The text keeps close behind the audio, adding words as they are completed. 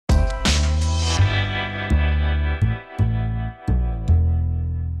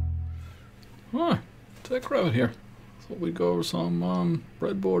tech crowd here. Thought we'd go over some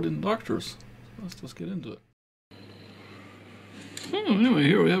breadboard inductors. Let's just get into it. So anyway,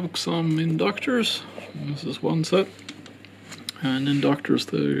 here we have some inductors. This is one set. And inductors,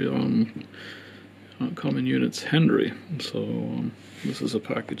 they come in units Henry. So this is a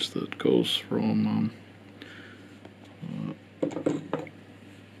package that goes from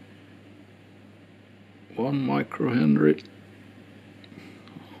 1 microhenry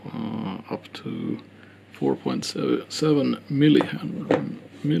up to 4.7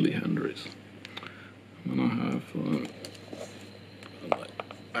 millihenries. And then I have they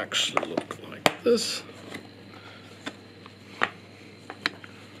actually look like this.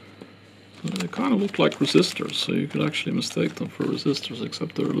 They kind of look like resistors, so you could actually mistake them for resistors,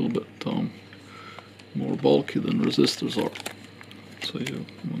 except they're a little bit more bulky than resistors are. So you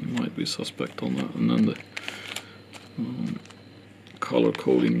might be suspect on that. And then the color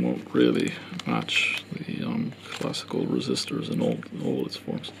coding won't really match the classical resistors in all its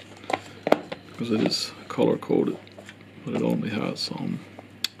forms, because it is color coded, but it only has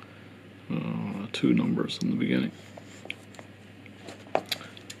 2 numbers in the beginning.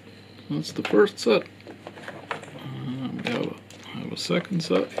 That's the first set. We have a second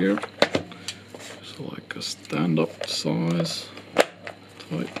set here. So like a stand-up size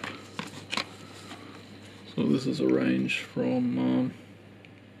type. So this is a range from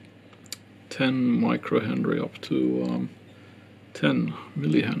 10 microhenry up to 10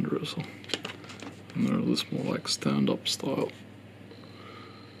 millihenry or so. And they're this more like stand-up style.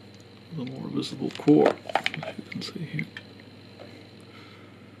 The more visible core, as you can see here.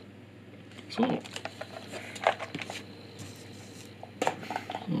 So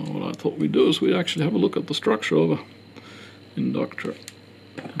what I thought we'd do is we'd actually have a look at the structure of an inductor.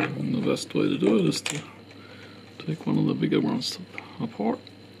 And the best way to do it is to take one of the bigger ones apart.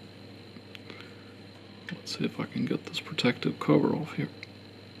 Let's see if I can get this protective cover off here.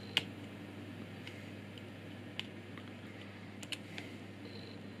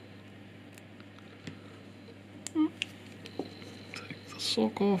 Take the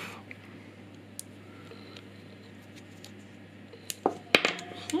sock off.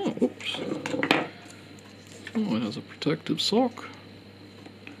 Oh, oops. Oh, it has a protective sock.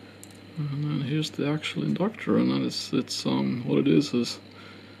 And then here's the actual inductor, and then it's what it is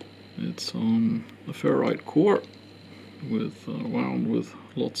it's a ferrite core with wound with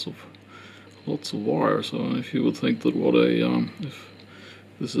lots of wire. So if you would think that if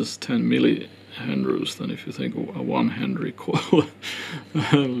this is 10 millihenries, then if you think of a 1 Henry coil,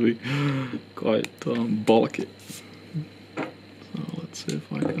 that would be quite bulky. So let's see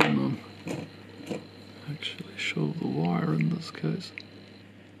if I can actually show the wire in this case.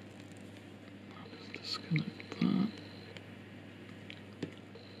 Disconnect that.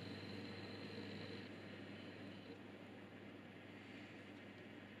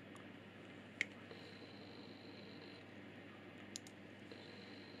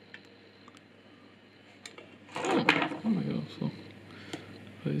 Oh, there we go. So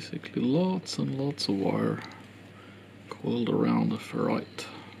basically lots and lots of wire coiled around a ferrite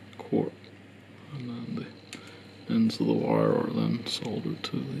core, and then the ends of the wire are then soldered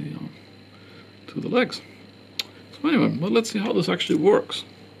to the legs. So anyway, well, let's see how this actually works.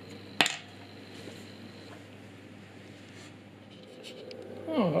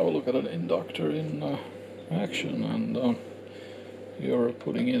 Oh, have a look at an inductor in action, and you're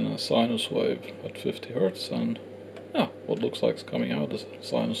putting in a sinus wave at 50 Hertz, and what looks like is coming out is a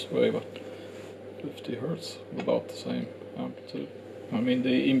sinus wave at 50 Hertz with about the same amplitude. I mean,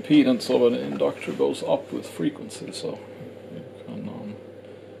 the impedance of an inductor goes up with frequency, so you can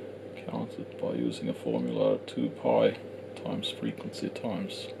count it by using a formula 2 pi times frequency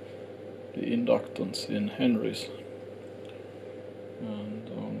times the inductance in henries. And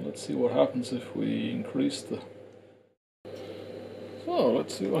let's see what happens if we increase the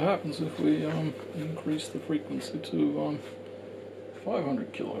frequency to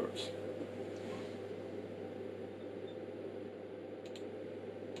 500 kilohertz.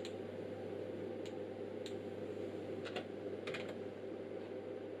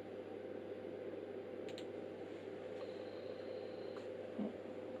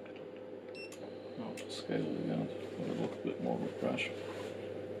 I'll just scale it again so it'll look a bit more refreshed.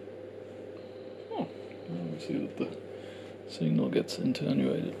 Oh, now we see that the signal gets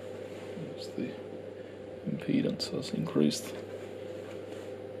attenuated as the impedance has increased.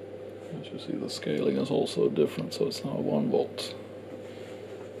 As you see, the scaling is also different, so it's now 1 volt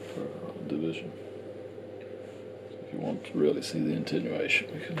per division. So if you want to really see the attenuation,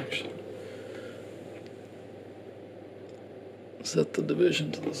 we can actually set the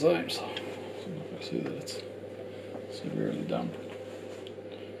division to the same. So I see that it's severely damp.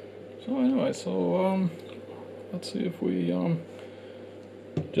 So anyway, so let's see if we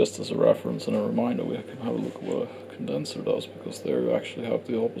just as a reference and a reminder, we can have a look at what a condenser does, because there you actually have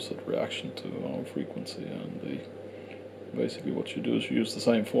the opposite reaction to frequency, and basically what you do is you use the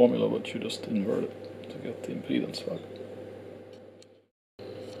same formula but you just invert it to get the impedance back.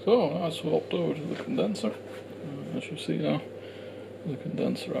 So now I swapped over to the condenser. As you see now, the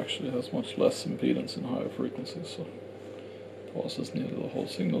condenser actually has much less impedance in higher frequencies, so it passes nearly the whole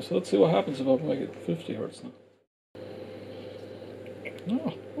signal. So let's see what happens if I make it 50 Hz now.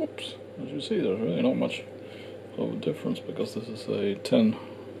 Oh, oops, as you see, there's really not much of a difference because this is a 10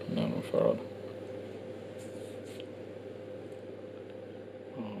 nanofarad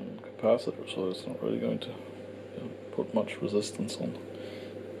capacitor, so it's not really going to put much resistance on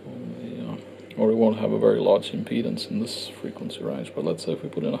the, or it won't have a very large impedance in this frequency range. But let's say if we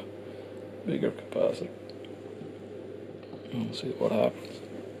put in a bigger capacitor, and see what happens.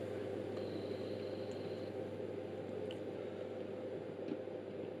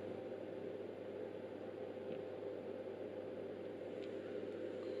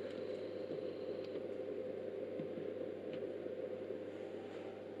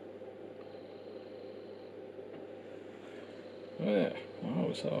 Yeah, now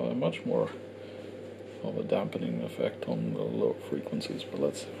we saw a much more of a dampening effect on the low frequencies. But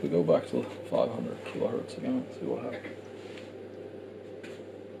let's, if we go back to 500 kilohertz again, see what happens.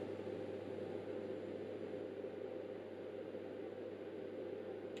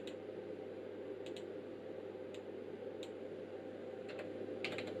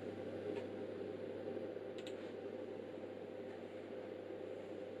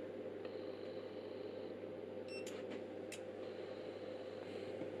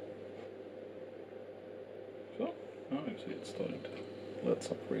 So now you see it's starting to let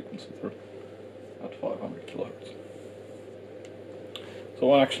some frequency through at 500 kilohertz. So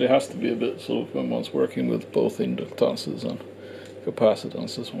one actually has to be a bit sort of, when one's working with both inductances and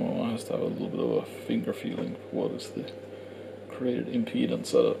capacitances, one has to have a little bit of a finger feeling for what is the created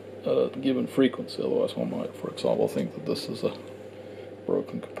impedance at a given frequency. Otherwise one might, for example, think that this is a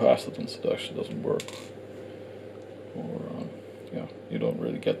broken capacitance that actually doesn't work. Or yeah, you don't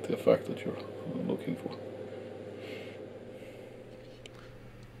really get the effect that you're looking for.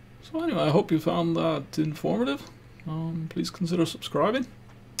 So anyway, I hope you found that informative. Please consider subscribing.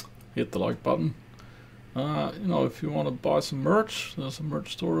 Hit the like button. You know, if you want to buy some merch, there's a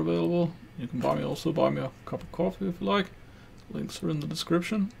merch store available. You can also buy me a cup of coffee if you like. Links are in the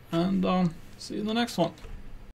description. And see you in the next one.